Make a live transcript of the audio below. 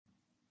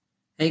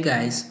Hey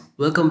guys,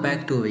 welcome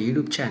back to our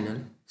YouTube channel.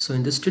 So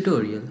in this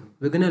tutorial,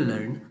 we're gonna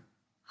learn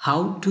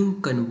how to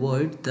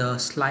convert the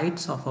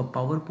slides of a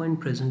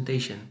PowerPoint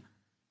presentation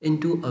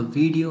into a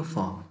video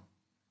form.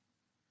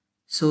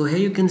 So here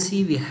you can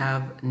see we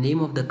have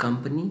name of the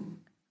company,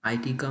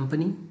 IT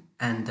company,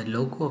 and the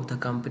logo of the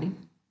company.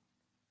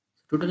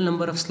 Total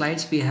number of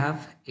slides we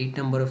have 8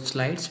 number of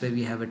slides where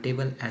we have a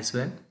table as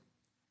well.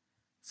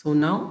 So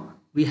now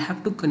we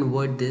have to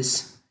convert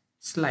this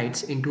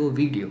slides into a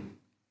video.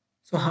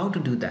 So how to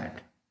do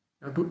that?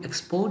 Now to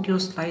export your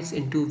slides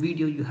into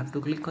video, you have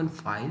to click on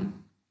File,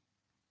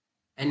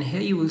 and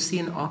here you will see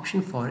an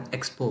option for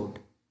Export.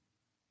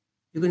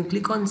 You can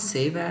click on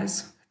Save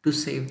As to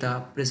save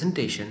the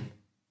presentation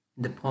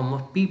in the form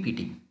of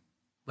PPT.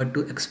 But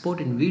to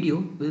export in video,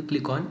 we'll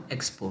click on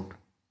Export.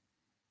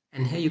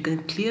 And here you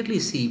can clearly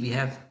see we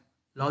have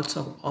lots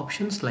of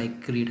options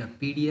like create a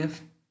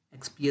PDF,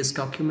 XPS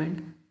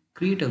document,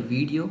 create a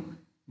video.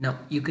 Now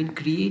you can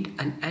create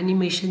an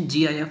animation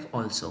GIF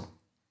also.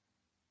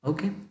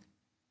 Okay,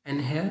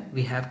 and here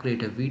we have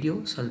create a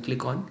video, so I'll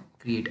click on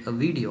create a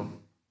video.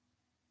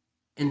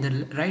 In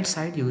the right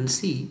side you will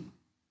see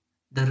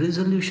the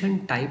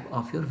resolution type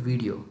of your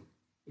video.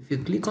 If you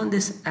click on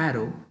this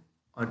arrow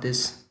or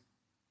this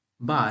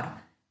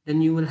bar,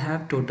 then you will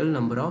have total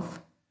number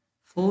of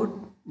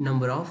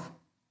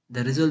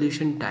the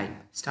resolution type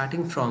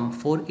starting from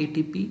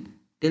 480p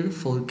till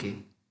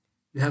 4K.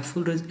 You have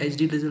full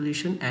HD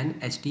resolution and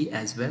HD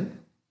as well.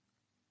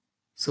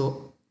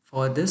 So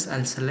for this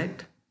I'll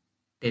select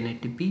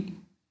 1080p,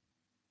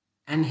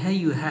 and here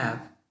you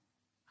have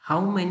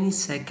how many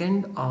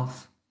second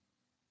of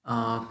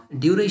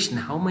duration,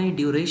 how many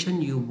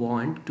duration you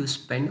want to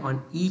spend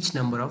on each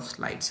number of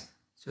slides.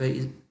 So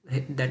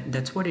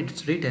that's what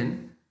it's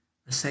written,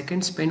 a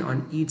second spent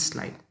on each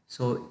slide.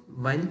 So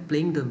while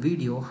playing the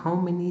video, how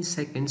many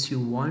seconds you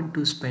want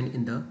to spend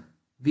in the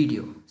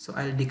video. So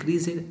I'll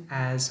decrease it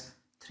as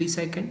 3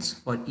 seconds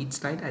for each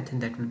slide. I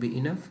think that will be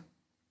enough.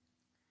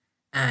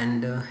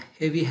 And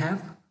here we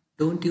have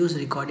don't use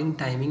recording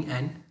timing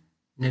and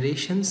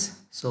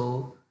narrations.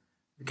 So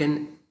you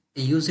can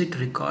use it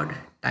record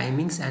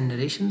timings and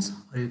narrations,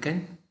 or you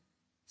can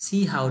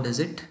see how does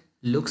it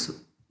looks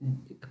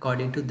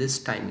according to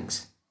this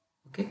timings.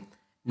 Okay,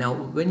 now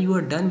when you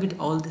are done with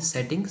all the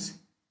settings,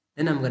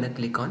 then I'm gonna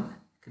click on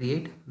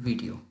create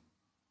video.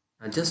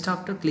 Now just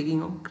after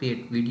clicking on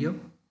create video,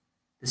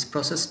 this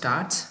process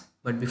starts,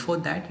 but before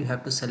that you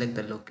have to select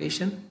the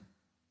location.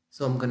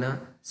 So I'm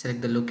gonna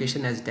select the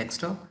location as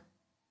desktop,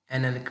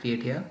 and I'll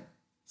create here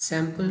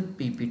sample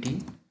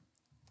PPT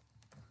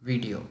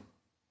video.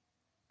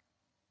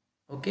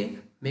 Okay,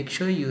 make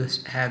sure you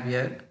have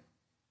your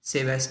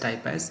save as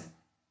type as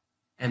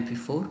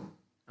MP4.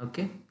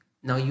 Okay,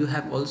 now you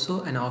have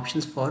also an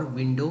options for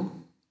window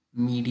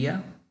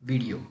media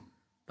video,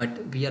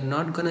 but we are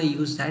not gonna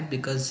use that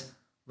because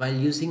while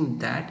using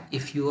that,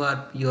 if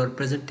your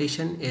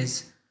presentation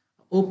is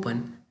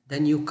open,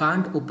 then you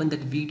can't open that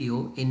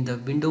video in the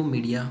window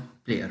media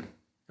player.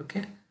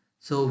 Okay,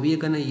 so we are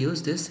gonna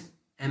use this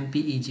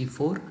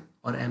MPEG4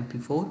 or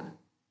MP4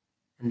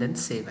 and then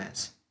save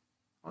as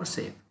or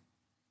save.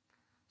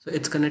 So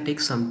it's gonna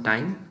take some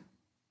time,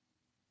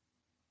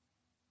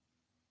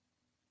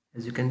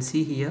 as you can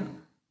see here.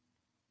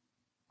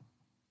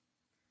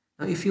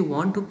 Now if you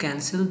want to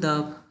cancel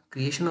the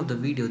creation of the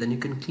video, then you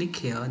can click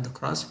here on the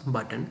cross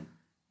button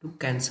to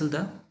cancel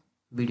the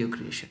video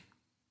creation.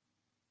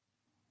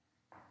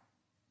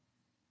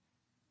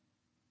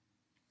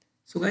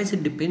 So guys,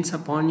 it depends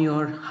upon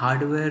your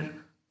hardware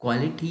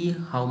quality,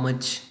 how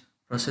much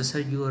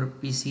processor your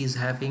PC is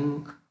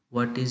having,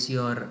 what is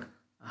your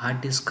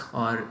hard disk,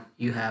 or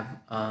you have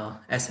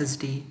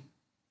SSD.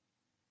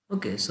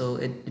 Okay, so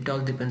it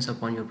all depends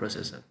upon your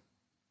processor.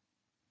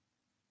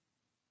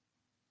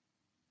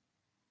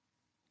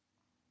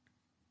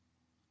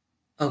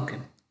 Okay,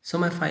 so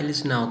my file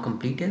is now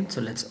completed, so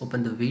let's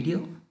open the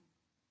video.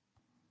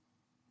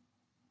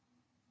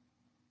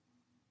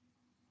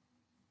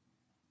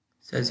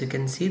 So as you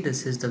can see,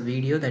 this is the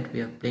video that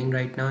we are playing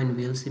right now in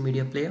VLC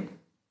Media Player.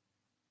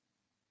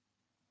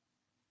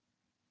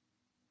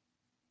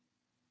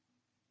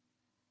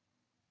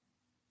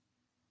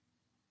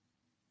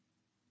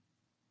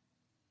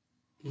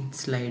 Each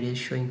slide is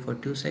showing for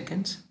 2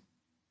 seconds.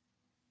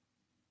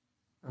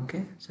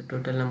 Okay, so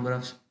total number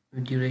of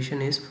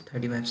duration is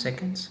 35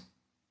 seconds.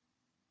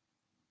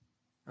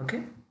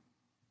 Okay,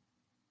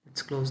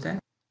 let's close that.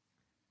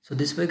 So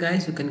this way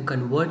guys, you can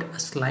convert a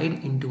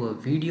slide into a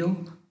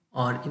video,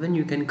 or even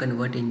you can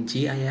convert in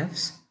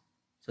GIFs.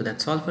 So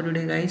that's all for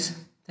today guys.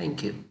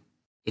 Thank you.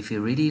 If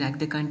you really like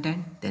the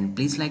content, then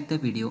please like the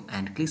video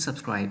and click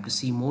subscribe to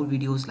see more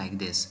videos like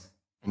this.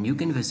 And you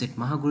can visit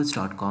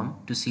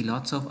mahagurus.com to see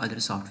lots of other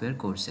software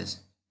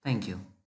courses. Thank you.